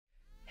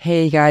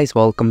Hey guys,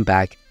 welcome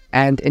back,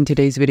 and in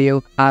today's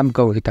video, I'm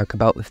going to talk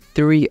about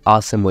 3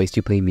 awesome ways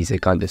to play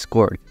music on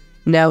Discord.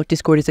 Now,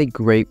 Discord is a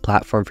great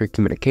platform for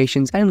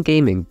communications and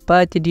gaming,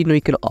 but did you know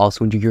you can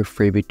also enjoy your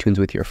favorite tunes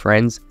with your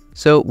friends?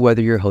 So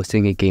whether you're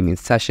hosting a gaming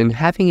session,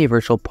 having a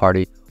virtual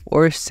party,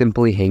 or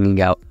simply hanging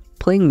out,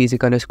 playing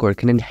music on Discord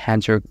can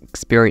enhance your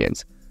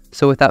experience.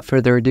 So without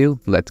further ado,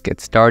 let's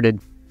get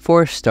started.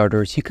 For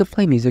starters, you can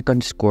play music on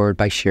Discord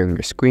by sharing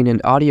your screen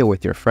and audio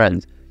with your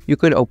friends. You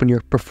can open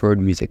your preferred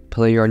music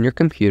player on your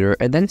computer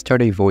and then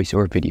start a voice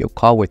or video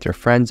call with your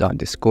friends on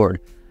Discord.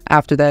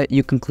 After that,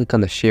 you can click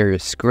on the share your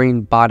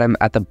screen button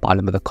at the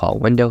bottom of the call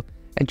window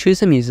and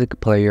choose a music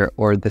player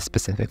or the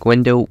specific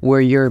window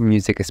where your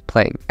music is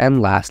playing.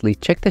 And lastly,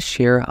 check the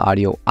share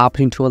audio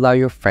option to allow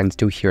your friends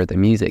to hear the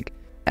music.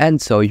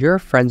 And so your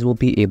friends will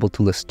be able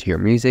to listen to your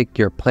music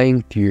you're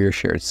playing through your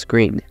shared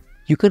screen.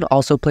 You can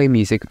also play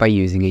music by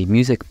using a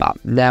music bot.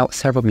 Now,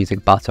 several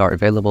music bots are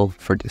available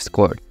for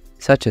Discord,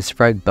 such as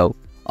Fragbo.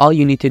 All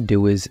you need to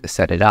do is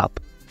set it up.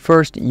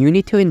 First, you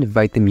need to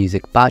invite the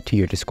music bot to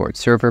your Discord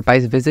server by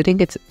visiting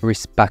its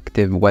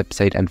respective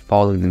website and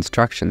following the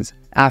instructions.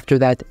 After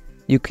that,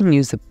 you can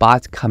use the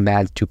bot's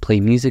commands to play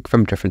music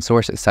from different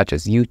sources such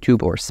as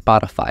YouTube or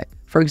Spotify.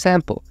 For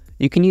example,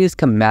 you can use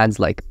commands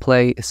like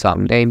play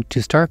song name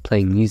to start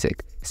playing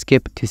music,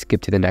 skip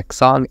to the next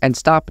song, and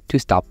stop to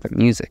stop the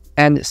music.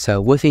 And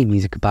so with a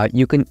music bot,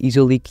 you can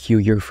easily queue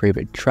your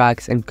favorite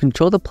tracks and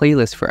control the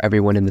playlist for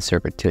everyone in the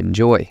server to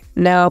enjoy.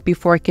 Now,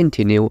 before I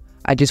continue,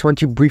 I just want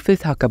to briefly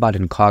talk about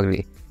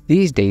Incog.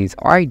 These days,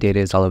 our data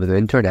is all over the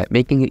internet,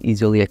 making it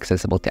easily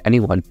accessible to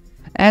anyone.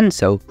 And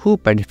so, who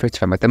benefits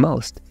from it the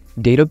most?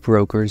 Data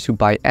brokers who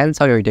buy and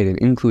sell your data,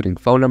 including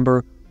phone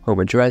number, home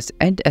address,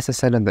 and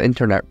SSN on the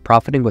internet,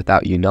 profiting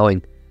without you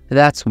knowing.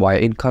 That's why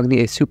Incog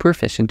is super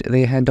efficient.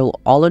 They handle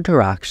all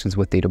interactions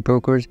with data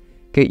brokers,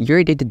 get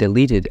your data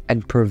deleted,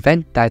 and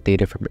prevent that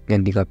data from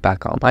ending up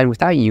back online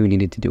without you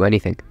needing to do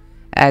anything.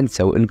 And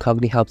so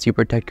Incog helps you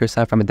protect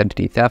yourself from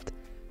identity theft,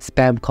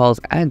 spam calls,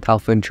 and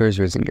alpha ensures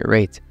raising your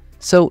rates.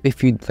 So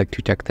if you'd like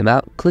to check them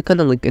out, click on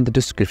the link in the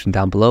description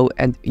down below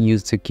and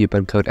use the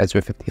coupon code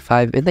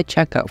EZRA55 in the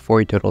checkout for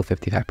a total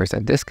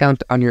 55%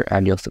 discount on your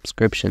annual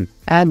subscription.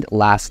 And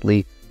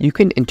lastly, you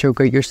can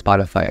integrate your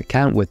Spotify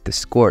account with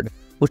Discord,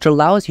 which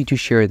allows you to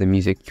share the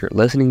music you're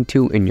listening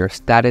to in your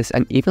status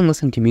and even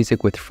listen to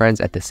music with friends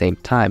at the same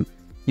time.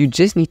 You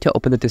just need to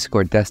open the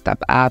Discord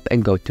desktop app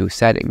and go to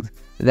Settings.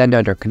 Then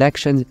under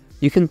Connections,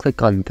 you can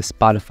click on the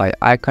Spotify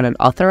icon and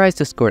authorize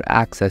Discord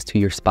access to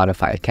your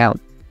Spotify account.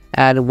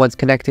 And once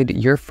connected,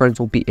 your friends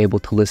will be able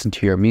to listen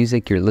to your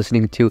music you're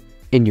listening to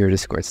in your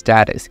Discord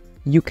status.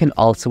 You can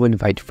also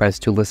invite friends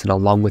to listen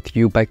along with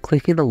you by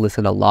clicking the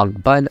Listen Along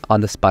button on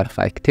the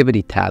Spotify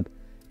Activity tab.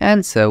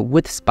 And so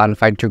with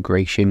Spotify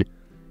integration,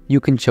 you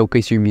can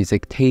showcase your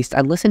music taste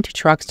and listen to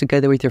tracks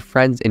together with your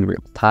friends in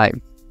real time.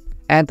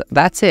 And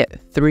that's it,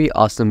 3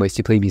 awesome ways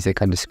to play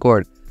music on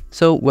Discord.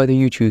 So whether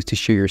you choose to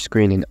share your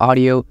screen and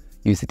audio,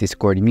 use the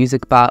Discord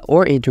music bot,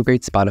 or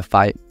integrate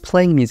Spotify,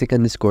 playing music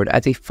on Discord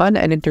adds a fun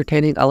and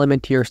entertaining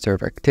element to your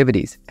server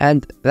activities.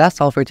 And that's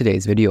all for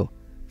today's video.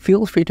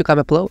 Feel free to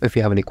comment below if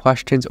you have any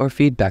questions or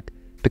feedback,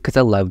 because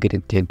I love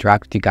getting to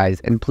interact with you guys.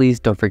 And please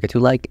don't forget to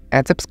like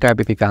and subscribe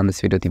if you found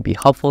this video to be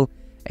helpful,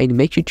 and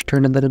make sure to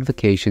turn on the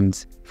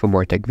notifications for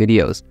more tech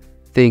videos.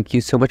 Thank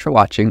you so much for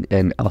watching,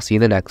 and I'll see you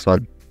in the next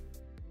one.